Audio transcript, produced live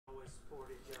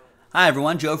Hi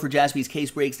everyone, Joe for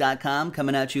JaspysCaseBreaks.com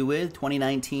coming at you with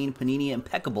 2019 Panini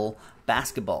Impeccable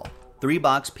Basketball.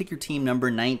 3-box, pick your team number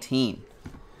 19.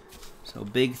 So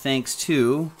big thanks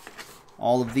to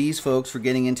all of these folks for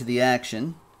getting into the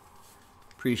action.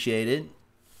 Appreciate it.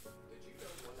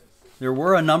 There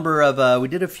were a number of, we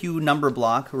did a few number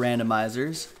block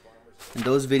randomizers, and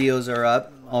those videos are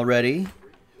up already.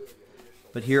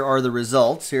 But here are the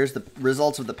results. Here's the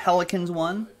results of the Pelicans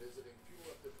one.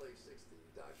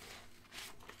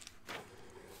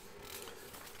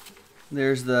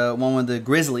 There's the one with the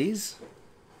Grizzlies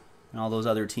and all those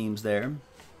other teams there.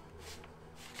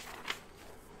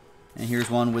 And here's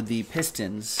one with the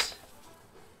Pistons.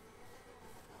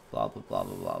 Blah, blah, blah,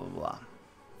 blah, blah, blah, blah.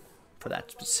 For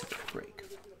that specific break.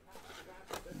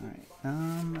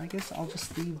 Alright, I guess I'll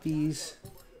just leave these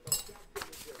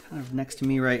kind of next to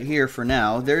me right here for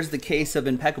now. There's the case of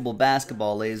Impeccable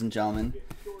Basketball, ladies and gentlemen.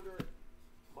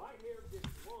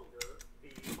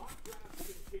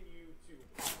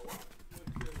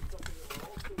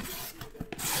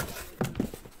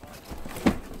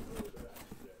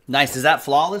 Nice. Is that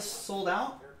Flawless sold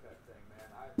out?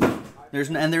 There's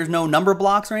no number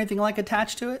blocks or anything like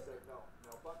attached to it?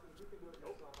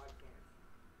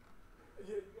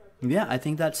 Yeah, I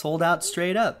think that sold out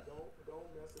straight up.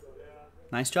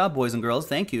 Nice job, boys and girls.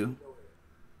 Thank you.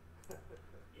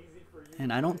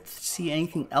 And I don't see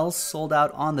anything else sold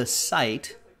out on the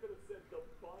site.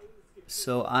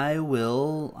 So I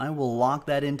will lock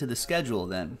that into the schedule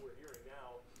then.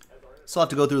 Still have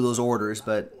to go through those orders,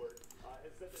 but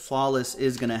Flawless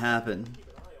is going to happen.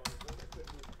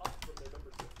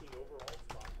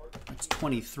 That's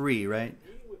 23, right?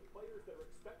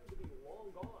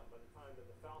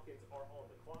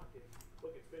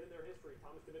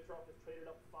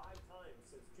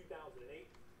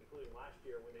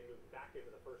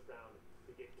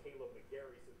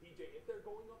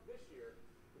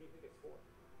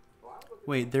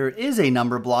 Wait, there is a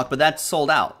number block, but that's sold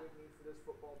out.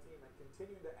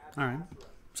 All right.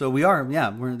 So we are,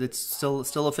 yeah, it's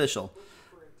still official.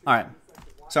 All right.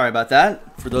 Sorry about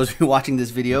that for those of you watching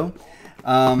this video.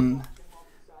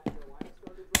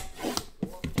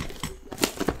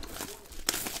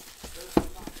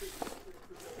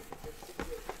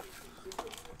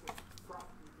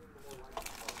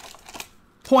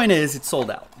 Point is, it's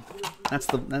sold out. That's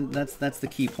the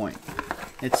key point.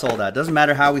 It's sold out. Doesn't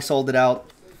matter how we sold it out,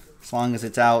 as long as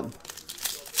it's out.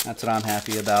 That's what I'm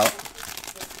happy about.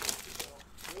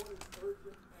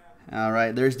 All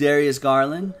right, there's Darius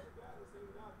Garland.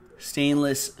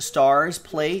 Stainless Stars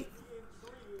plate.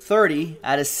 30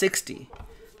 out of 60.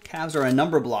 Cavs are a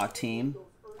number block team.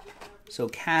 So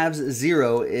Cavs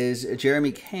 0 is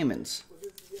Jeremy Kamens.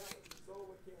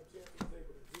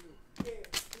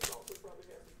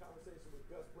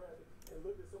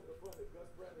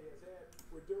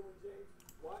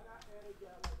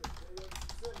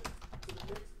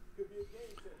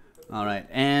 All right,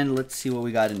 and let's see what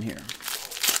we got in here.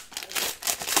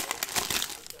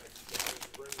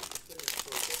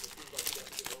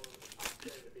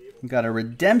 We got a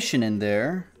redemption in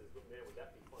there.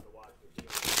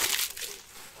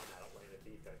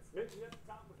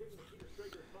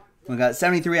 We got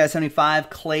 73 out of 75,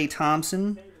 Klay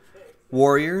Thompson.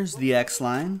 Warriors, the X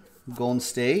line. Golden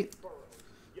State.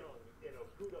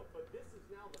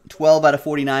 12 out of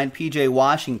 49, PJ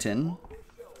Washington.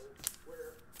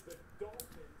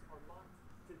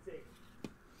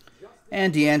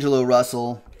 And D'Angelo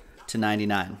Russell to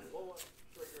 99.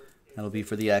 That'll be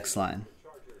for the X line.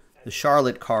 The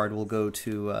Charlotte card will go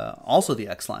to also the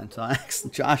X line. So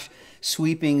Josh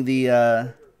sweeping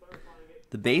the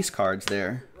base cards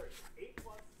there.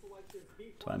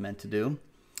 That's what I meant to do.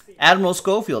 Admiral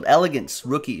Schofield, Elegance,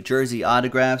 rookie, jersey,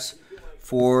 autographs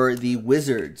for the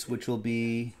Wizards, which will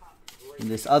be in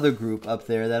this other group up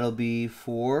there. That'll be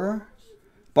for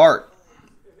Bart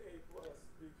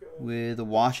with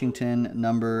Washington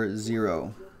number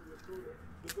 0.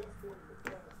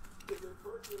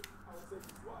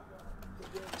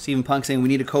 Stephen Punk saying we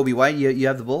need a Kobe White. You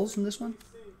have the Bulls in this one?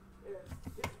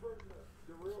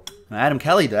 Adam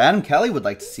Kelly would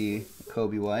like to see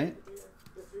Kobe White.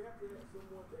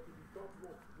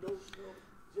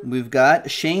 We've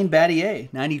got Shane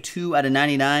Battier, 92 out of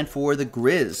 99 for the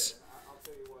Grizz.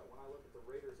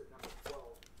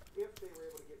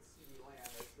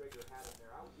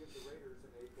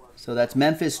 So that's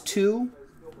Memphis 2.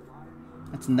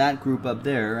 That's in that group up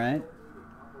there, right?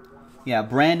 Yeah,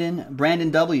 Brandon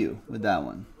W. with that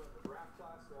one.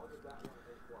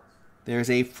 There's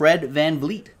a Fred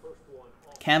VanVleet,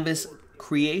 Canvas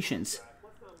Creations,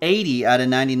 80 out of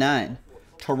 99.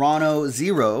 Toronto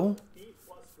 0.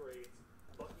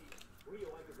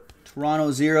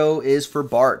 Toronto 0 is for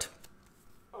Bart.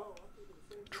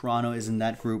 Toronto is in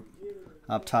that group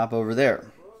up top over there.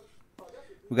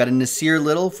 We got a Nasir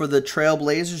Little for the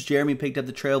Trailblazers. Jeremy picked up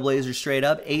the Trailblazers straight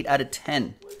up. 8 out of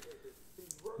 10.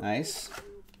 Nice.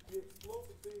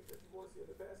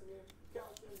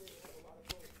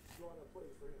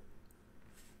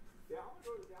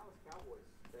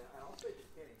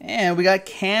 And we got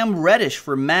Cam Reddish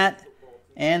for Matt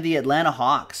and the Atlanta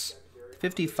Hawks.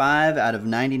 55 out of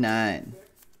 99.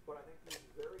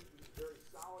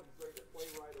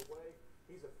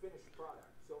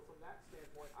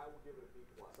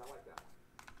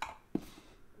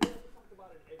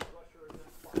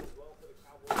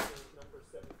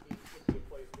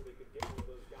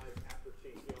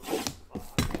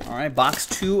 All right, box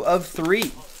 2 of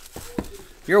 3.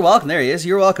 You're welcome. There he is.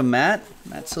 You're welcome, Matt.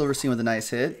 Matt Silverstein with a nice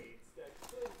hit.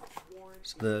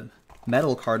 So the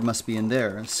metal card must be in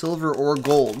there. Silver or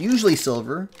gold. Usually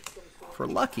silver. For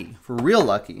lucky. For real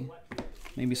lucky.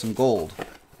 Maybe some gold.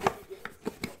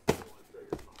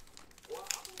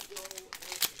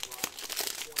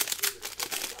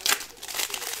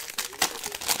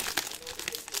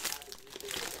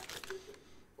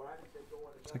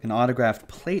 It's like an autographed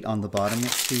plate on the bottom.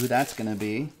 Let's see who that's going to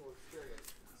be.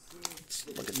 Let's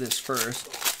look at this first.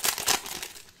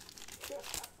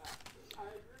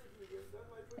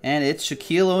 And it's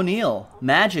Shaquille O'Neal,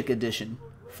 Magic Edition.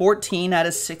 14 out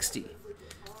of 60.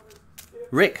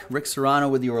 Rick Serrano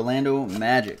with the Orlando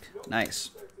Magic.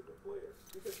 Nice.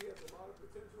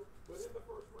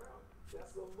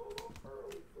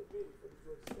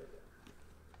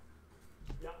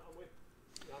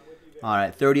 All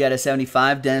right, 30 out of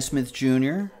 75, Dennis Smith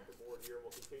Jr.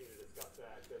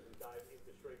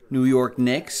 New York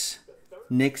Knicks.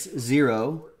 Knicks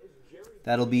 0.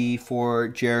 That'll be for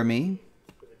Jeremy.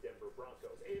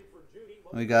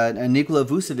 We got Nikola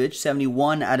Vucevic,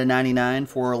 71 out of 99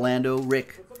 for Orlando.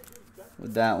 Rick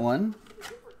with that one.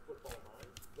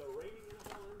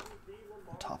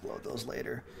 I'll top load those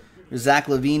later. There's Zach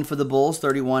LaVine for the Bulls,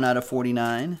 31 out of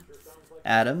 49.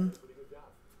 Adam.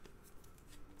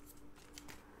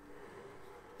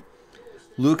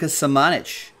 Lucas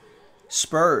Samanic,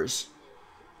 Spurs,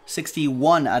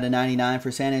 61 out of 99 for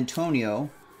San Antonio.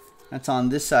 That's on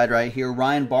this side right here.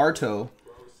 Ryan Bartow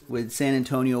with San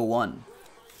Antonio 1.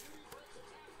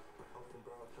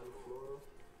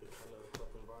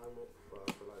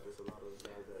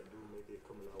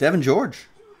 Devin George.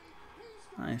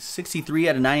 Nice. 63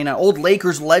 out of 99. Old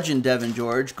Lakers legend Devin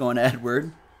George going to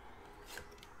Edward.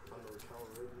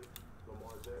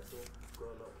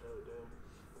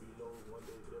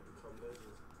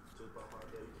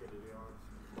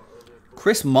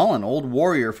 Chris Mullen, old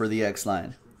Warrior for the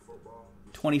X-Line.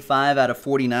 25 out of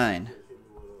 49.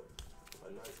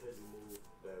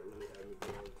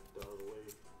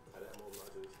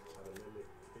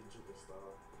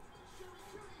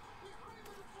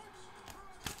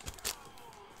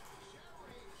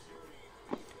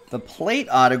 The plate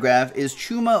autograph is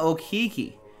Chuma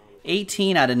Okeke.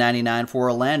 18 out of 99 for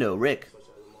Orlando. Rick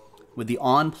with the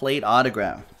on-plate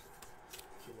autograph.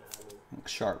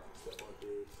 Looks sharp.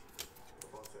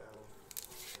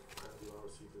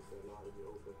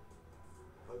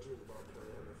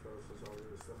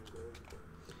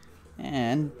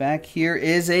 And back here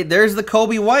is there's the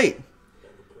Kobe White.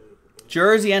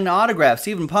 Jersey and autograph.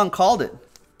 Stephen Punk called it.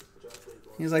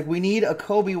 He's like, we need a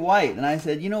Kobe White. And I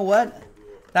said, you know what?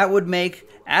 That would make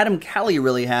Adam Kelly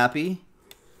really happy.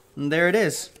 And there it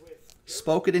is.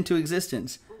 Spoke it into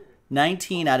existence.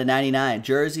 19 out of 99.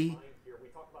 Jersey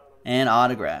and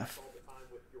autograph.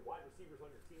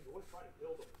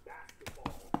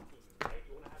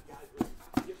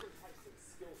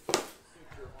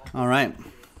 All right.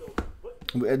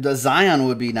 The Zion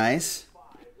would be nice.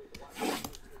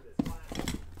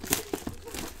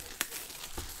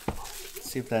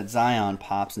 Let's see if that Zion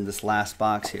pops in this last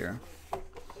box here.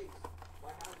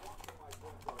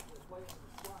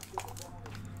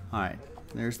 All right,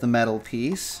 there's the metal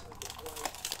piece.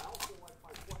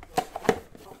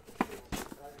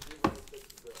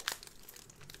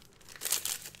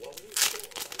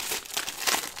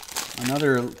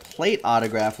 Another plate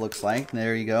autograph looks like.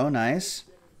 There you go, nice.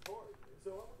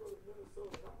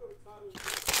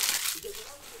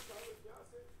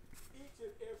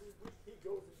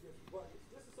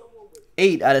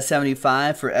 8 out of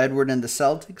 75 for Edward and the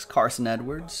Celtics, Carson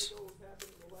Edwards.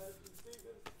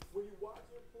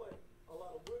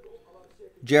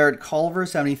 Jared Culver,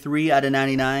 73 out of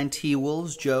 99,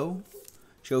 T-Wolves, Joe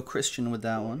Christian with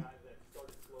that one.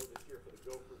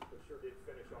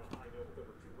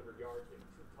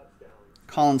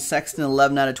 Colin Sexton,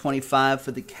 11 out of 25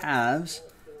 for the Cavs.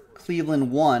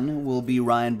 Cleveland 1 will be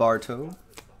Ryan Bartow.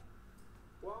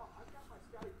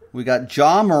 We got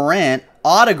Ja Morant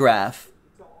autograph.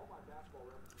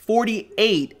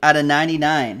 48 out of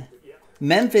 99.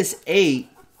 Memphis 8.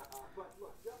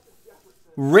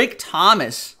 Rick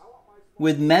Thomas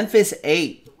with Memphis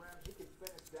 8.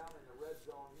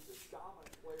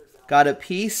 Got a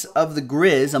piece of the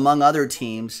Grizz among other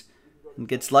teams and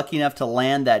gets lucky enough to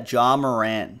land that Ja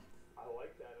Morant.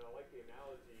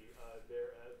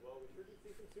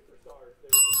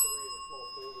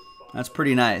 That's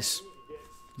pretty nice.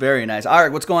 Very nice. All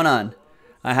right, what's going on?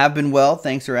 I have been well.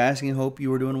 Thanks for asking. Hope you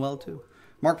were doing well too.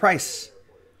 Mark Price.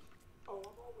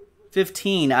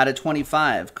 15 out of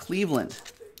 25. Cleveland.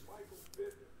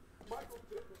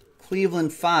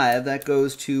 Cleveland 5. That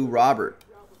goes to Robert.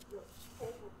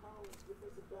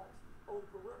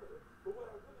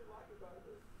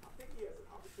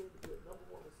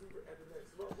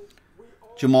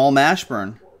 Jamal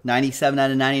Mashburn. 97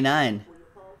 out of 99.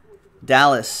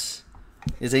 Dallas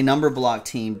is a number block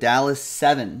team. Dallas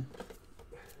 7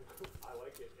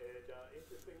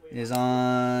 is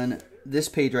on this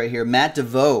page right here. Matt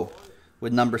DeVoe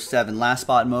with number 7. Last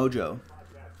spot mojo.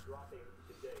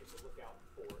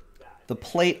 The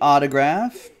plate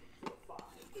autograph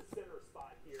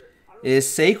is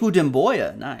Sekou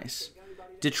Demboya. Nice.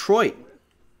 Detroit.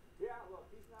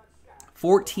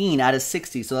 14 out of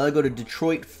 60. So that'll go to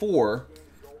Detroit 4.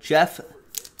 Jeff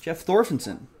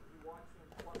Thorfinson.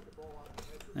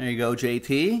 There you go,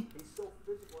 JT.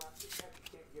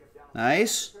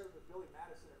 Nice.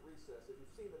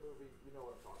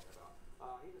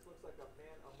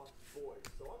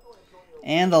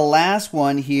 And the last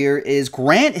one here is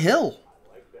Grant Hill.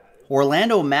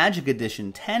 Orlando Magic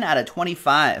edition. 10 out of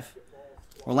 25.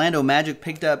 Orlando Magic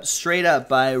picked up straight up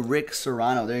by Rick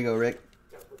Serrano. There you go, Rick.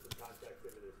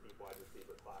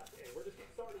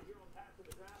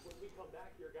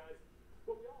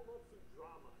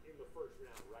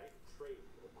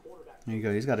 There you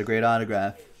go. He's got a great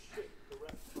autograph.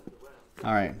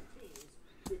 All right.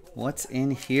 What's in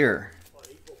here?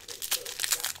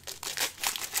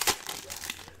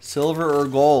 Silver or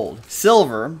gold?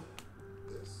 Silver.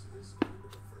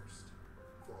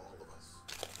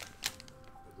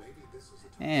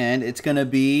 And it's going to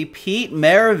be Pete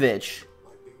Maravich.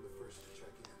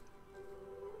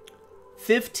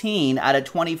 15 out of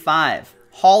 25.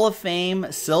 Hall of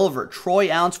Fame silver.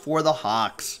 Troy Ounce for the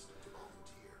Hawks.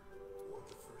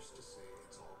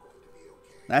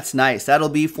 That's nice. That'll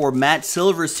be for Matt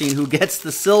Silverstein, who gets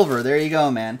the silver. There you go,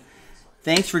 man.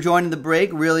 Thanks for joining the break.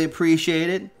 Really appreciate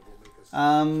it.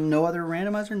 No other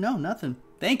randomizer? No, nothing.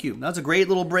 Thank you. That was a great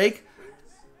little break.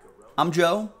 I'm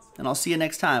Joe, and I'll see you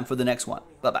next time for the next one.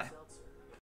 Bye-bye.